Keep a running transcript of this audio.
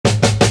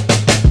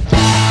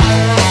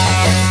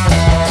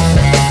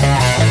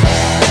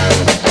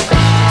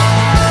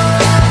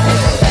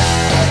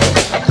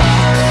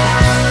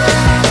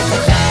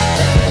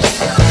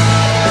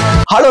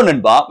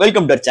நண்பா,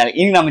 welcome to channel.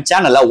 இன்னைக்கு நம்ம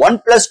சேனல்ல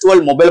OnePlus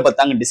 12 மொபைல்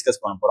பத்தி டிஸ்கஸ்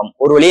பண்ண போறோம்.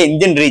 ஒரு வழியா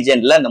இந்தியன்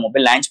ரீஜன்ல இந்த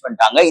மொபைல் லான்ச்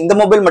பண்ணிட்டாங்க. இந்த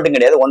மொபைல் மட்டும்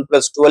கிடையாது,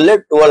 OnePlus 12,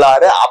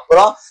 12R,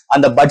 அப்புறம்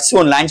அந்த பட்ஸ்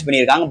ஒன் லான்ச்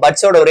பண்ணிருக்காங்க.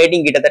 பட்ஸோட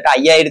ரேட்டிங் கிட்டத்தட்ட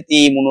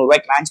 5300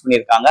 ரூபாய்க்கு லான்ச்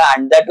பண்ணிருக்காங்க.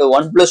 அண்ட் தட்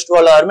OnePlus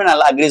 12R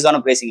நல்ல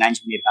அக்ரிஸான பிரைசிங்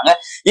லான்ச் பண்ணிருக்காங்க.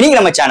 இன்னைக்கு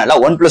நம்ம சேனல்ல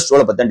OnePlus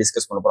 12 பத்தி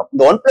டிஸ்கஸ் பண்ண போறோம்.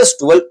 இந்த OnePlus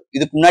 12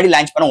 இதுக்கு முன்னாடி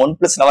லான்ச் பண்ண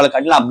OnePlus லெவல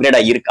காட்டிலும் அப்கிரேட்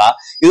ஆயிருக்கா?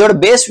 இதோட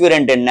பேஸ்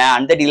வேரியன்ட் என்ன?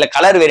 அண்ட் தட் இதுல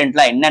கலர்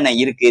வேரியன்ட்லாம் என்னென்ன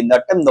இருக்கு? இந்த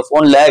வட்டம் இந்த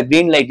போன்ல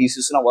கிரீன் லைட்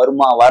இஷ்யூஸ்லாம்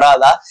வருமா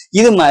வராதா?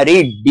 இது மாதிரி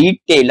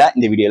டீடைலா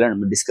இந்த வீடியோல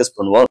நம்ம டிஸ்கஸ்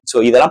பண்ணுவோம். சோ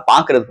இதெல்லாம்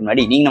பாக்குறதுக்கு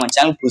முன்னாடி நீங்க நம்ம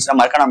சேனல் புதுசா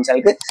மறக்காம நம்ம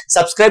சேனலுக்கு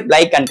சப்ஸ்கிரைப்,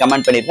 லைக் அண்ட்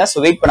கமெண்ட் பண்ணிருங்க. சோ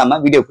வெயிட் பண்ணாம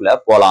வீடியோக்குள்ள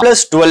போலாம்.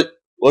 OnePlus 12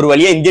 ஒரு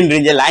வழியா இந்தியன்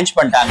ரேஞ்சில் லான்ச்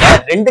பண்ணிட்டாங்க.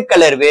 2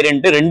 colour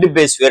variant, 2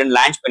 base variant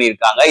launch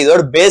பண்ணிருக்காங்க.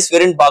 இதோட பேஸ்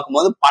வேரியன்ட்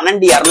பார்க்கும்போது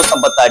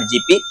 12256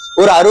 ஜிபி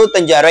ஒரு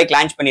 65000 ரூபாய்க்கு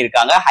லான்ச்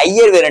பண்ணிருக்காங்க.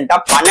 ஹையர் வேரியண்டா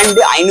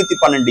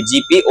 12512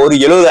 ஜிபி ஒரு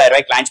 70000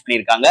 ரூபாய்க்கு லான்ச்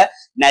பண்ணிருக்காங்க.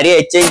 நிறைய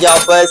எக்ஸ்சேஞ்ச்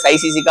ஆஃபர்ஸ்,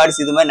 ஐசிசி கார்ட்ஸ்,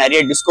 இது மாதிரி நிறைய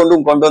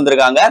டிஸ்கவுண்டும் கொண்டு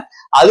வந்திருக்காங்க.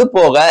 அது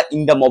போக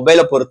இந்த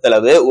மொபைலை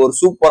பொறுத்தளவு ஒரு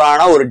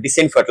சூப்பரான ஒரு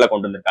டிசைன் ஃபட்ல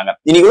கொண்டு வந்திருக்காங்க.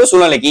 இன்னைக்கு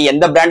சூழ்நிலைக்கு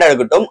எந்த பிராண்டா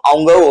இருக்கட்டும்,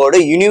 அவங்களோட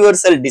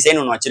யூனிவர்சல் டிசைன்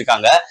ஒன்று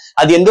வச்சிருக்காங்க.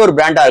 அது எந்த ஒரு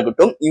பிராண்டா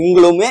இருக்கட்டும்,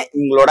 இவங்களுமே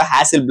இவங்களோட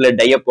ஹேசில் பிளட்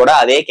டையப்போட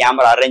அதே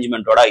கேமரா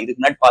அரேஞ்ச்மெண்டோட, இதுக்கு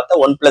முன்னாடி பார்த்தா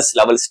OnePlus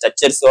லெவல்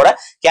ஸ்ட்ரக்சர்ஸோட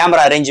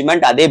கேமரா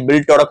அரேஞ்ச்மெண்ட் அதே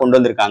பில்ட்டோட கொண்டு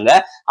வந்திருக்காங்க.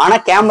 ஆனா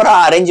கேமரா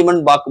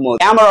அரேஞ்ச்மெண்ட்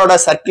பார்க்கும்போது, கேமராவோட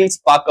சர்க்கிள்ஸ்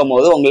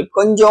பார்க்கும்போது உங்களுக்கு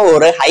கொஞ்சம்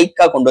ஒரு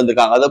ஹைக்கா கொண்டு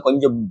வந்திருக்காங்க, அதாவது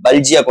கொஞ்சம்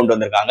பல்ஜியா கொண்டு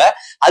வந்திருக்காங்க.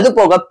 அது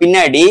போக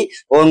பின்னாடி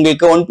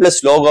உங்களுக்கு OnePlus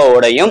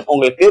லோகோவோடையும்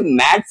உங்களுக்கு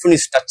மேட்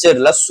ஃபினிஷ்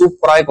ஸ்ட்ரக்சர்ல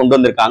சூப்பரா கொண்டு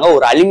வந்திருக்காங்க.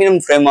 ஒரு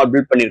அலுமினியம் ஃப்ரேம்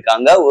பில்ட்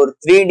பண்ணிருக்காங்க. ஒரு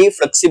 3D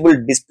ஃபிளெக்சிபிள்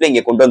டிஸ்பிளே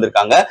இங்க கொண்டு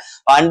வந்திருக்காங்க.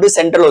 அண்ட்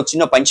சென்ட்ரல் ஒரு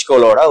சின்ன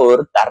பஞ்ச்கோலோட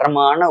ஒரு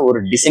தரமான ஒரு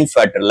டிசைன்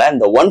ஃபேக்டர்ல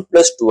இந்த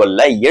OnePlus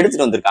 12ல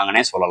எடுத்துட்டு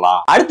வந்திருக்காங்கன்னே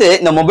சொல்லலாம். அடுத்து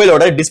இந்த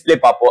மொபைலோட டிஸ்பிளே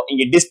பார்ப்போம்.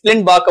 இங்க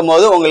டிஸ்பிளேன்னு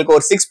பார்க்கும்போது உங்களுக்கு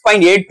ஒரு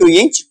 6.82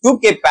 inch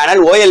 2K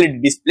panel OLED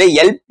display,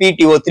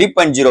 LPTO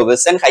 3.0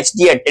 version,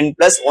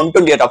 HDR10+,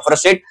 128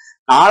 refresh rate,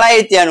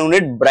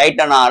 4500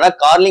 பிரைட்டனான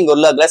கார்லிங்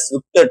ஒர்லா class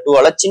Victor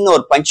 2 சின்ன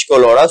ஒரு பஞ்ச்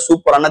கோலோட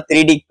சூப்பரான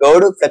 3D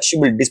கர்வ்டு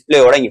ஃபிளெக்சிபிள்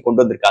டிஸ்பிளேயோட இங்க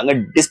கொண்டு வந்திருக்காங்க.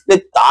 டிஸ்பிளே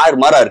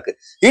தாறுமாறா இருக்கு.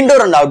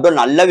 இன்டோர் அண்ட் அவுட்டோர்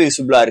நல்லா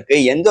விசிபிளா இருக்கு.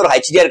 எந்த ஒரு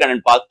HDR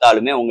கண்டென்ட்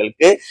பார்த்தாலுமே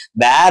உங்களுக்கு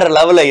வேற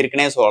லெவல்ல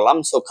இருக்குன்னே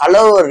சொல்லலாம். சோ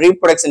கலர்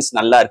ரீப்ரொடக்ஷன்ஸ்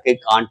நல்லா இருக்கு.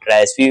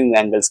 Contrast, viewing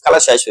angles,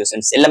 colour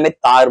saturations எல்லாமே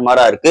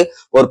தாறுமாறா இருக்கு.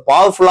 ஒரு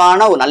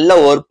பவர்ஃபுல்லான ஒரு நல்ல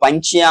ஒரு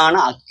பஞ்சியான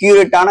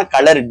அக்யூரேட்டான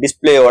கலர்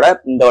டிஸ்பிளேயோட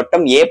இந்த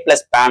வட்டம்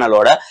A+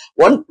 பேனலோட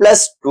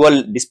OnePlus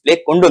 12 டிஸ்பிளே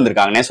கொண்டு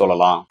வந்திருக்காங்கன்னே சொல்லலாம்.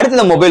 அடுத்து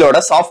இந்த மொபைலோட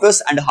சாஃப்ட்வேர்ஸ்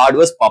அண்ட்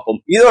ஹார்ட்வேர்ஸ் பார்ப்போம்.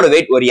 இதோட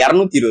வெயிட் ஒரு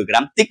 220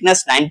 gram,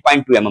 thickness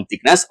 9.2 mm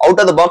thickness, out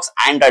of the box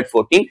Android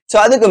 14. So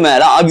அதுக்கு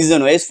மேல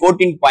ஆக்சிஜன் வைஸ்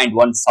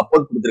 14.1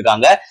 சப்போர்ட்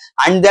கொடுத்திருக்காங்க.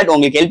 அண்ட் தட்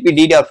உங்களுக்கு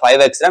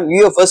LPDDR5X RAM,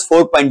 UFS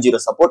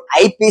 4.0 support,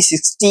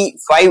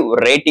 IP65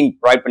 rating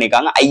provide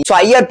பண்ணிருக்காங்க. சோ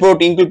IR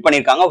போர்ட் இன்க்ளூட்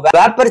பண்ணிருக்காங்க.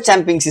 வேப்பர்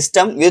சாம்பிங்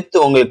சிஸ்டம்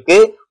வித் உங்களுக்கு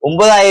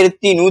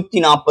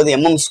 9140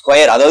 mm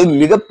ஸ்கொயர், அதாவது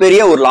மிகப்பெரிய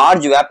ஒரு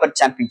large vapour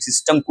சாம்பிங்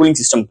system, cooling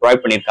system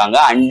provide பண்ணிருக்காங்க.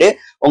 அண்ட்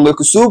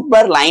உங்களுக்கு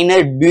super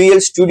liner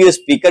dual studio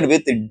speaker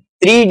with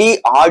 3D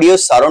audio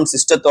surround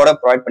சிஸ்டத்தோட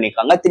provide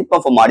பண்ணிருக்காங்க.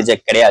 3.4 audio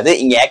jack கிடையாது.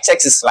 இங்க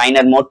X-axis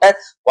liner motor,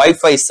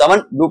 Wi-Fi 7,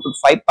 Bluetooth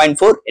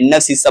 5.4,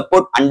 NFC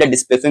support, under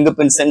display finger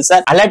print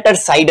sensor, அலர்டர்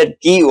cider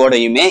key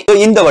ஓடையுமே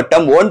இந்த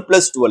வட்டம்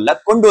OnePlus 12ல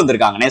கொண்டு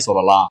வந்திருக்காங்கன்னே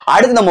சொல்லலாம்.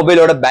 அடுத்த இந்த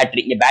மொபைலோட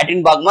பேட்டரி, இங்க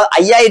பேட்டரின்னு பார்க்கும்போது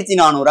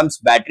 5400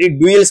 mAh battery,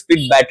 dual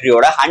speed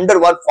பேட்டரியோட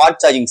 100 watt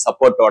fast charging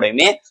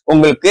சப்போர்ட்டோடையுமே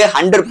உங்களுக்கு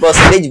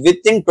 100%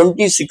 வித்தின்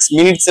 26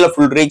 மினிட்ஸ்ல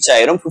ஃபுல் ரீச்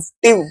ஆயிரும்.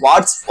 50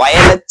 watts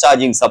wireless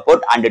charging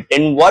support and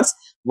 10 watts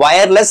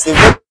wireless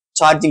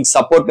charging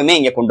சப்போர்ட்டுமே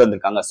இங்க கொண்டு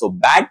வந்திருக்காங்க. சோ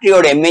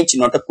பேட்டரியோட MH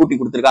நோட்டை கூட்டி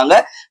கொடுத்திருக்காங்க.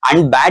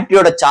 அண்ட்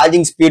பேட்டரியோட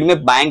சார்ஜிங் ஸ்பீடுமே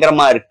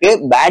பயங்கரமா இருக்கு.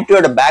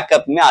 பேட்டரியோட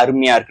பேக்கப்புமே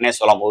அருமையா இருக்குன்னே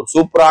சொல்லலாம். ஒரு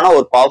சூப்பரான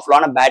ஒரு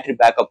பவர்ஃபுல்லான பேட்டரி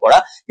பேக்கப்போட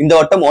இந்த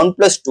வட்டம்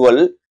OnePlus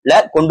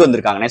 12 கொண்டு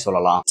வந்திருக்காங்கன்னே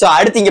சொல்லலாம். சோ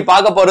அடுத்து இங்க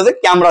பார்க்க போறது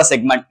கேமரா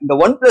செக்மெண்ட். இந்த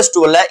OnePlus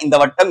 12 இந்த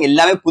வட்டம்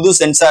எல்லாமே புது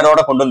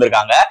சென்சாரோட கொண்டு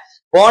வந்திருக்காங்க.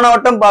 போன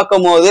வட்டம்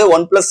பார்க்கும்போது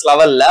OnePlus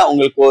லெவல்ல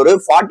உங்களுக்கு ஒரு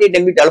 48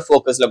 MP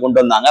டெலஃபோக்கஸ்ல கொண்டு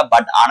வந்தாங்க.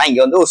 பட் ஆனா இங்க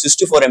வந்து ஒரு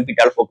 64 MP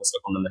டெலஃபோக்கஸ்ல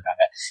கொண்டு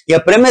வந்திருக்காங்க. இங்க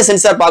பிரைமரி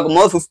சென்சார்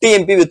பார்க்கும்போது 50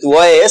 MP with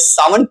OIS,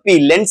 7P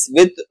lens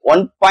with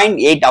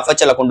 1.8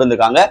 அபர்ச்சர்ல கொண்டு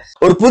வந்திருக்காங்க.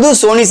 ஒரு புது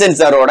சோனி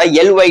சென்சாரோட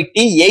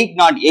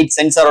LYT-808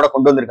 சென்சாரோட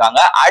கொண்டு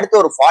வந்திருக்காங்க. அடுத்து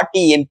ஒரு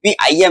 40 MP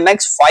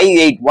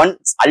IMX581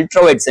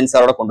 அல்ட்ரா வைட்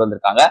சென்சாரோட கொண்டு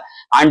வந்திருக்காங்க.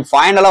 அண்ட்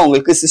ஃபைனலா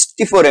உங்களுக்கு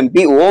 64 MP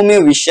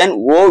ஓமியோ vision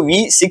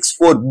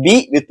OV64B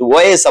with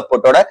OIS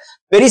சப்போர்ட்டோட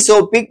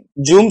பெரிசோபிக்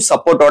ஜூம்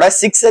சப்போர்ட்டோட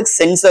 6x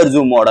சென்சார்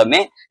ஜூமோடமே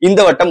இந்த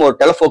வட்டம் ஒரு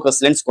டெலஃபோக்கஸ்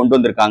லென்ஸ் கொண்டு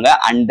வந்திருக்காங்க.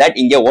 அண்ட் தட்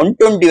இங்க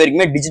 120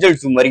 வரைக்குமே டிஜிட்டல்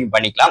ஜூம் வரைக்கும்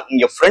பண்ணிக்கலாம்.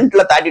 இங்க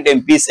ஃப்ரண்ட்ல 32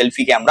 MP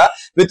selfie camera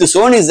with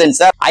Sony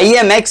sensor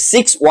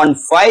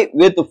IMX615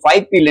 with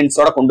 5P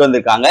லென்ஸோட கொண்டு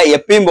வந்திருக்காங்க.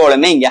 எப்பயும்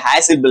போலமே இங்க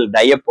ஹேசிபிள்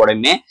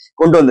டையப்போடமே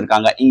கொண்டு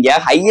வந்திருக்காங்க. இங்க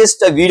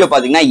ஹையஸ்ட் வீடியோ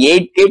பாத்தீங்கன்னா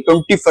 8K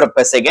 20 frames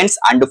per second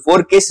and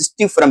 4K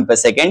 60 frames per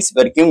second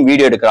வரைக்கும்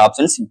வீடியோ எடுக்கிற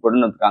ஆப்ஷன்ஸ்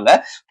கொண்டு வந்திருக்காங்க.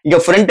 இங்க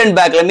front and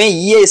பேக்லமே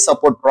EI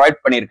support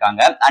provide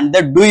பண்ணிருக்காங்க. அண்ட்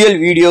டூயல்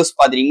வீடியோஸ்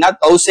பாத்தீங்கன்னா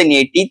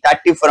 1080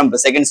 30 ஃப்ரேம் per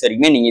seconds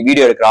வரைக்குமே நீங்க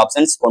வீடியோ எடுக்கிற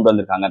ஆப்ஷன்ஸ் கொண்டு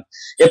வந்திருக்காங்க.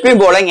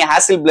 எப்பயும் போல இங்க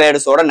ஹேசல்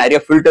பிளேயர்ஸோட நிறைய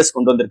ஃபில்டர்ஸ்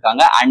கொண்டு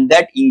வந்திருக்காங்க. அண்ட்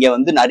தட் இங்க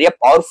வந்து நிறைய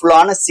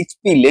பவர்ஃபுல்லான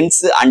 6P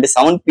லென்ஸ் அண்ட்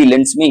 7P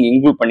லென்ஸுமே இங்க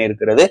இன்க்ளூட்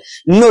பண்ணிருக்கிறது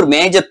இன்னொரு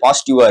மேஜர்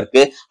பாசிட்டிவா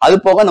இருக்கு. அது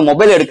போக அந்த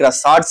மொபைல் எடுக்கிற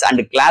ஷார்ட்ஸ்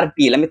அண்ட்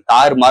கிளாரிட்டி எல்லாமே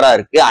தாறுமாறா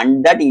இருக்கு. அண்ட்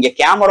தட் இங்க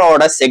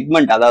கேமராவோட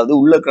செக்மெண்ட், அதாவது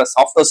உள்ள இருக்கிற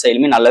சாஃப்ட்வேர்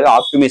சைடுமே நல்லாவே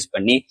ஆப்டிமைஸ்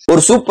பண்ணி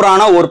ஒரு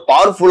சூப்பரான ஒரு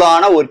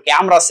பவர்ஃபுல்லான ஒரு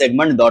கேமரா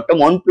செக்மெண்ட் இந்த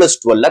வட்டம் OnePlus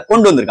 12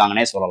 கொண்டு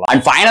வந்திருக்காங்கன்னே சொல்லலாம்.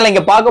 அண்ட் ஃபைனல்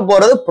இங்க பார்க்க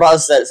போறது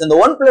ப்ராசஸர். இந்த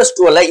OnePlus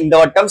 12 இந்த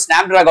வட்டம்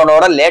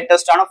ஸ்னாப்டிராகனோட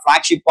லேட்டஸ்டான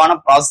ஃபிளாக்ஷிப்பான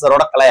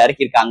ப்ராசஸரோட கலை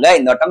இறக்கிருக்காங்க.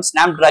 இந்த வட்டம்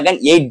ஸ்னாப்டிராகன்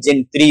 8 Gen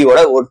 3 ஓட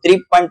ஒரு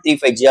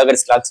 3.35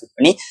 GHz கிளாக் செட்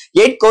பண்ணி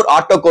 8 கோர்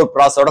ஆட்டோ கோர்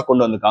ப்ராசஸரோட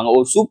கொண்டு வந்திருக்காங்க.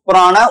 ஒரு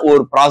சூப்பரான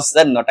ஒரு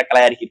ப்ராசஸர் இந்த வட்டம்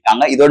கலை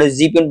இறக்கிருக்காங்க. இதோட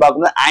ஜிபின்னு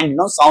பார்க்கும்போது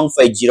Adreno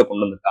 750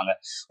 கொண்டு வந்திருக்காங்க.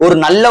 ஒரு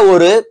நல்ல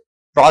ஒரு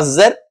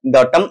ப்ராசஸர் இந்த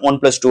வட்டம்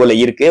OnePlus 12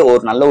 இருக்கு.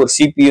 ஒரு நல்ல ஒரு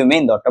சிபியுமே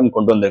இந்த வட்டம்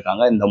கொண்டு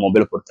வந்திருக்காங்க இந்த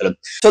மொபைல் பொறுத்தளவு.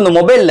 ஸோ இந்த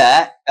மொபைல்ல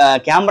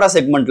கேமரா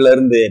செக்மெண்ட்ல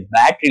இருந்து,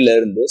 பேட்டரியில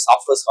இருந்து,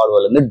 சாஃப்ட்வேர்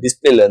ஹார்ட்வேர்ல இருந்து,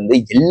 டிஸ்பிளேல இருந்து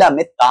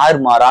எல்லாமே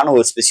தாறுமாறான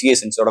ஒரு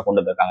ஸ்பெசிஃபிகேஷன்ஸோட கொண்டு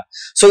வந்திருக்காங்க.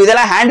 ஸோ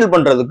இதெல்லாம் ஹேண்டில்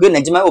பண்றதுக்கு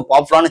நிஜமே ஒரு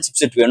பவர்ஃபுல்லான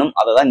சிப்செட் வேணும்.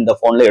 அதை தான் இந்த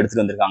போன்ல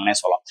எடுத்துட்டு வந்திருக்காங்கன்னே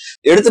சொல்லலாம்.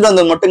 எடுத்துட்டு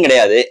வந்தது மட்டும்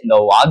கிடையாது, இந்த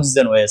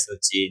ஆக்சிஜன் ஒயர்ஸ்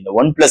வச்சு இந்த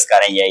OnePlus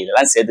காரங்க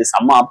இதெல்லாம் சேர்த்து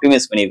செம்ம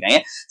ஆப்டிமைஸ் பண்ணியிருக்காங்க.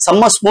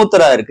 செம்ம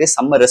ஸ்மூத்தரா இருக்கு,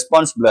 செம்ம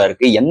ரெஸ்பான்சிபிளா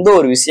இருக்கு. எந்த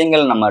ஒரு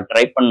விஷயங்கள் நம்ம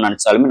ட்ரை பண்ண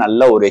நினைச்சாலுமே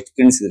நல்ல ஒரு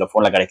எக்ஸ்பீரியன்ஸ் இதுல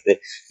போன்ல கிடைக்குது.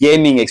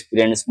 கேமிங்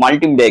எக்ஸ்பீரியன்ஸ்,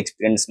 மல்டிமீடியா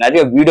எக்ஸ்பீரியன்ஸ்,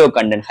 நிறைய வீடியோ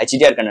கண்டென்ட்,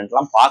 HDR கண்டென்ட்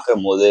எல்லாம்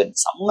பார்க்கும் போது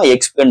செம்ம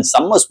எக்ஸ்பீரியன்ஸ்,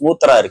 செம்ம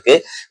ஸ்மூத்தரா இருக்கு.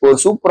 ஒரு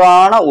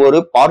சூப்பரான ஒரு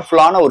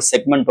பவர்ஃபுல்லான ஒரு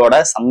செக்மெண்டோட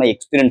செம்ம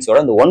எக்ஸ்பீரியன்ஸோட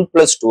இந்த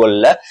OnePlus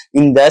 12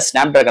 இந்த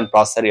ஸ்னாப்டிராகன்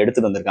ப்ராசஸர்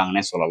எடுத்துட்டு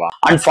வந்திருக்காங்கன்னே சொல்லலாம்.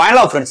 அண்ட்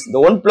ஃபைனலா ஃப்ரெண்ட்ஸ்,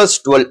 இந்த OnePlus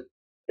 12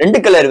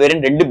 ரெண்டு கலர்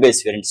வேரியன்ட், ரெண்டு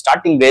base variant.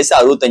 Starting base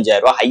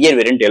 65,000, higher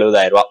variant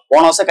 70,000.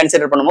 போன வருஷம்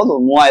கன்சிடர் பண்ணும்போது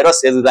ஒரு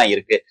 3,000 சேர்த்து தான்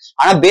இருக்கு.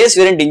 ஆனா பேஸ்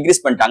வேரியன்ட்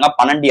இன்க்ரீஸ் பண்ணிட்டாங்க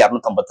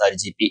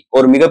 12,256 GB.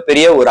 ஒரு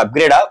மிகப்பெரிய ஒரு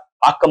அப்கிரேடா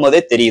பார்க்கும் போதே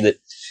தெரியுது.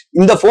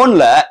 இந்த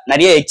போன்ல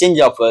நிறைய எக்ஸ்சேஞ்ச்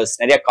ஆஃபர்ஸ்,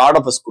 நிறைய கார்டு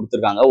ஆஃபர்ஸ்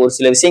கொடுத்துருக்காங்க. ஒரு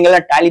சில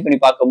விஷயங்கள்லாம் டேலி பண்ணி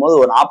பார்க்கும்போது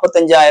ஒரு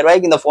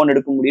 45,000 இந்த போன்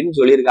எடுக்க முடியும்னு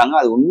சொல்லியிருக்காங்க.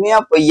 அது உண்மையா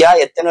பொய்யா,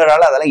 எத்தனை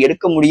நாள் அதெல்லாம்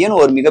எடுக்க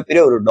முடியும்னு ஒரு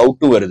மிகப்பெரிய ஒரு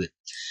டவுட்டும் வருது.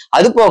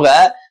 அது போக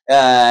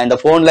இந்த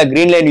போன்ல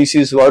கிரீன் லைன்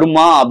இஷ்யூஸ்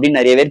வருமா அப்படின்னு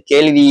நிறைய பேர்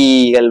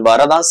கேள்விகள்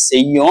வரதான்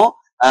செய்யும்.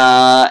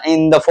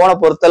 இந்த போனை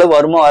பொறுத்தளவு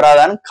வருமா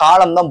வராதான்னு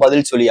காலம் தான்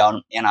பதில் சொல்லி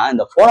ஆகணும். ஏன்னா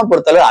இந்த போனை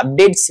பொறுத்தளவு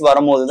அப்டேட்ஸ்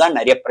வரும்போது தான்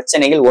நிறைய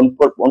பிரச்சனைகள்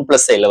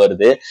OnePlus சைட்ல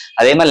வருது.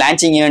 அதே மாதிரி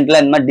லான்ச்சிங் ஈவெண்ட்ல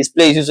இந்த மாதிரி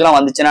டிஸ்பிளே இஷ்யூஸ் எல்லாம்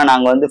வந்துச்சுன்னா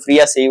நாங்க வந்து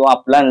ஃப்ரீயா செய்வோம்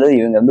அப்படிலாம் இருந்தது.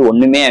 இவங்க வந்து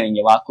ஒண்ணுமே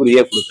அவங்க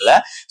வாக்குறுதியே கொடுக்கல.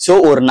 ஸோ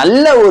ஒரு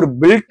நல்ல ஒரு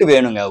பில்ட்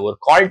வேணுங்க, ஒரு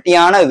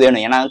குவாலிட்டியான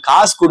வேணும். ஏன்னா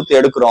காசு கொடுத்து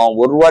எடுக்கிறோம்,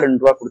 ₹1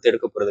 ₹2 கொடுத்து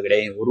எடுக்க போறது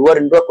கிடையாது. ₹1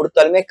 ₹2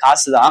 கொடுத்தாலுமே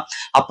காசு தான்.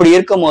 அப்படி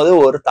இருக்கும் போது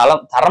ஒரு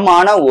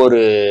தரமான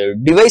ஒரு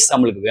டிவைஸ்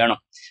நம்மளுக்கு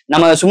வேணும்.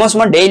 நம்ம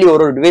சும்மா டெய்லி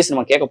ஒரு டிவைஸ்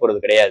நம்ம கேட்க போறது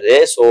கிடையாது.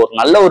 ஸோ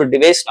நல்ல ஒரு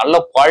டிவைஸ், நல்ல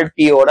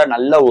குவாலிட்டியோட,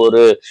 நல்ல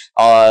ஒரு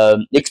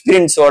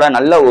எக்ஸ்பீரியன்ஸோட,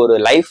 நல்ல ஒரு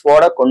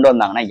லைஃபோட கொண்டு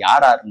வந்தாங்கன்னா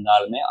யாரா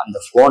இருந்தாலுமே அந்த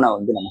போனை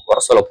வந்து நம்ம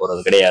குறை சொல்ல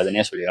போறது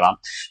கிடையாதுன்னே சொல்லிக்கலாம்.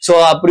 ஸோ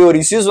அப்படி ஒரு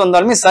இஷ்யூஸ்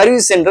வந்தாலுமே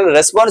சர்வீஸ் சென்டர்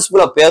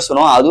ரெஸ்பான்சிபிளா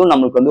பேசணும். அதுவும்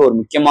நம்மளுக்கு வந்து ஒரு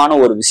முக்கியமான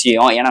ஒரு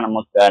விஷயம். ஏன்னா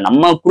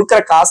நம்ம கொடுக்குற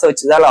காசை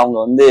வச்சுதான் அவங்க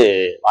வந்து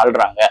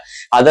வாழ்றாங்க.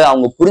 அதை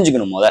அவங்க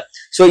புரிஞ்சுக்கணும் முத.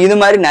 ஸோ இது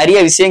மாதிரி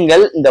நிறைய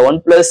விஷயங்கள் இந்த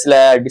OnePlusல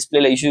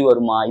டிஸ்பிளேல இஷ்யூ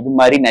வருமா, இது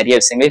மாதிரி நிறைய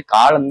விஷயங்கள்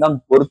காலம்தான்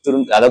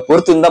அதை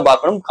பொறுத்து இருந்தா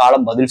பார்க்கணும்,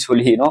 காலம் பதில்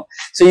சொல்லிடும்.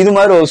 ஸோ இது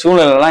மாதிரி ஒரு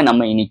சூழ்நிலைலாம்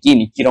நம்ம இன்னைக்கு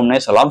நிக்கிறோம்னே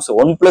சொல்லலாம். ஸோ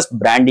OnePlus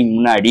பிராண்டிங்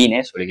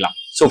முன்னாடினே சொல்லிக்கலாம்.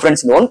 ஸோ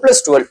ஃப்ரெண்ட்ஸ், இந்த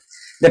OnePlus 12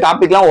 இந்த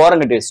டாபிக்லாம்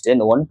ஓரங்கட்டி வச்சுட்டு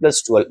இந்த OnePlus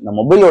 12 இந்த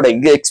மொபைலோட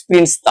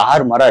எக்ஸ்பீரியன்ஸ்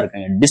தாறுமாறா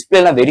இருக்குங்க. டிஸ்பிளே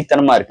எல்லாம்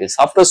வெறித்தனமா இருக்கு,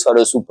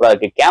 சாஃப்ட்வேர் சூப்பரா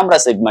இருக்கு, கேமரா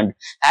செக்மெண்ட்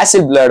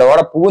ஹேசல்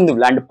பிளேடோட புகுந்து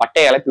விளையாண்டு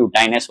பட்டை இழப்பி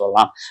விட்டாங்கன்னே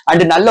சொல்லலாம்.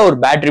 அண்ட் நல்ல ஒரு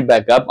பேட்டரி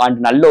பேக்கப் அண்ட்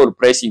நல்ல ஒரு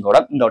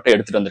பிரைசிங்கோட இந்த வட்டம்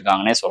எடுத்துட்டு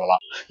வந்திருக்காங்கன்னே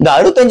சொல்லலாம். இந்த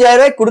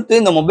 65,000 கொடுத்து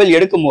இந்த மொபைல்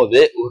எடுக்கும் போது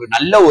ஒரு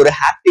நல்ல ஒரு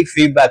ஹாப்டிக்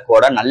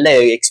ஃபீட்பேக்கோட நல்ல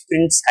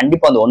எக்ஸ்பீரியன்ஸ்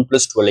கண்டிப்பா அந்த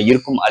OnePlus 12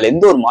 இருக்கும். அதுல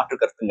எந்த ஒரு மாற்று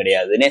கருத்தும்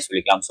கிடையாதுன்னே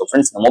சொல்லிக்கலாம். ஸோ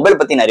ஃப்ரெண்ட்ஸ், இந்த மொபைல்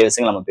பத்தி நிறைய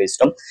விஷயங்கள் நம்ம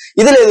பேசிட்டோம்.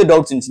 இதுல எது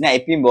டவுட்ஸ் இருந்துச்சுன்னா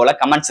எப்பயும் போல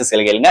கமெண்ட்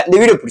செக்ஷன்ல கேளுங்க. இந்த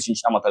வீடியோ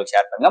பிடிச்சிருந்துச்சுன்னா மத்தவங்க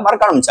ஷேர் பண்ணுங்க.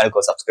 மறக்காம நம்ம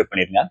சேனலுக்கு சப்ஸ்கிரைப்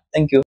பண்ணிருங்க. தேங்க்யூ.